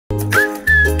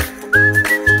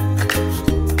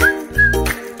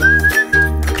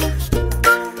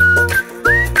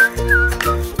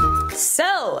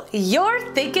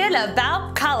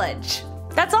about college?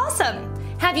 That's awesome!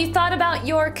 Have you thought about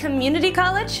your community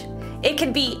college? It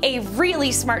can be a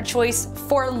really smart choice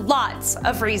for lots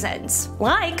of reasons,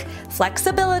 like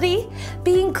flexibility,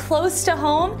 being close to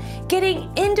home, getting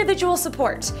individual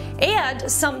support, and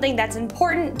something that's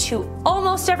important to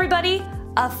almost everybody,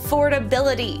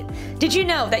 affordability. Did you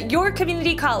know that your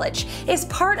community college is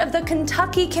part of the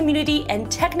Kentucky Community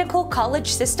and Technical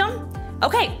College system?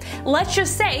 Okay, let's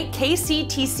just say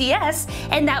KCTCS,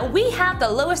 and that we have the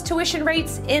lowest tuition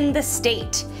rates in the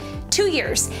state. 2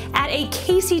 years at a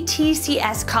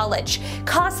KCTCS college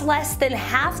costs less than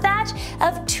half that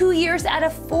of 2 years at a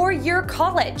 4-year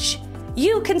college.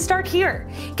 You can start here,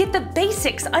 get the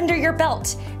basics under your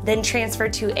belt, then transfer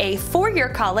to a 4-year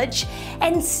college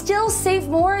and still save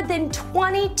more than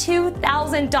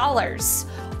 $22,000.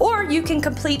 Or you can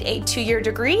complete a 2-year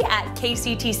degree at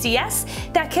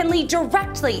KCTCS that can lead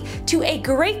directly to a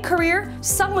great career,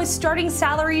 some with starting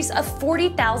salaries of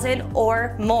 $40,000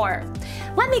 or more.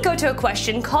 Let me go to a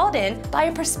question called in by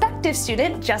a prospective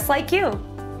student just like you.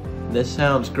 This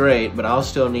sounds great, but I'll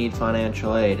still need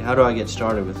financial aid. How do I get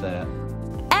started with that?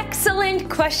 Excellent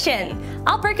question.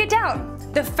 I'll break it down.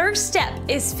 The first step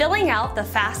is filling out the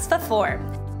FAFSA form.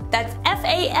 That's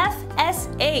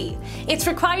FAFSA. It's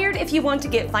required if you want to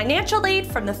get financial aid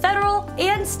from the federal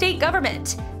and state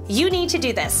government. You need to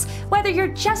do this, whether you're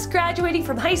just graduating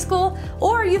from high school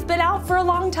or you've been out for a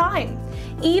long time.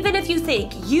 Even if you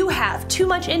think you have too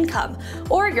much income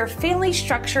or your family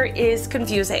structure is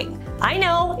confusing. I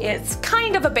know, it's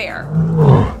kind of a bear.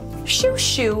 Shoo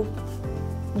shoo.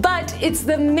 But it's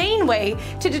the main way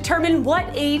to determine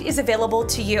what aid is available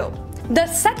to you. The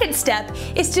second step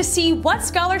is to see what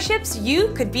scholarships you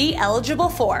could be eligible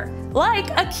for, like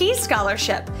a Key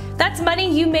Scholarship. That's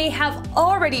money you may have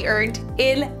already earned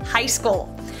in high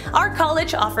school. Our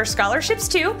college offers scholarships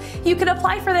too. You can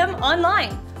apply for them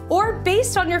online. Or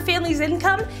based on your family's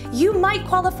income, you might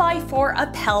qualify for a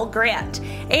Pell Grant.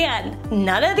 And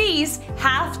none of these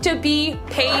have to be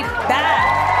paid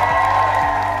back.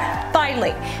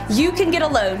 Finally, you can get a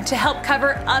loan to help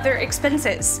cover other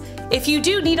expenses. If you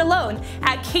do need a loan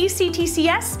at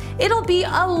KCTCS, it'll be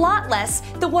a lot less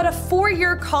than what a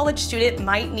 4-year college student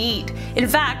might need. In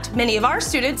fact, many of our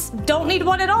students don't need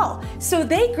one at all, so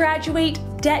they graduate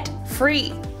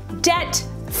debt-free.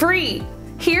 Debt-free.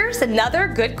 Here's another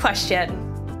good question.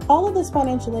 All of this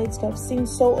financial aid stuff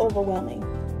seems so overwhelming.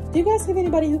 Do you guys have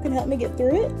anybody who can help me get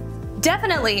through it?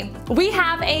 Definitely. We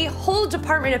have a whole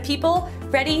department of people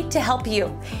ready to help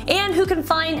you and who can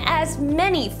find as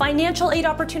many financial aid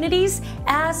opportunities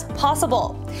as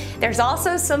possible. There's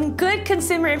also some good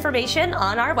consumer information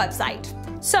on our website.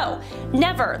 So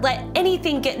never let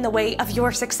anything get in the way of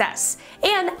your success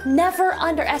and never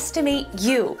underestimate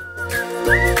you.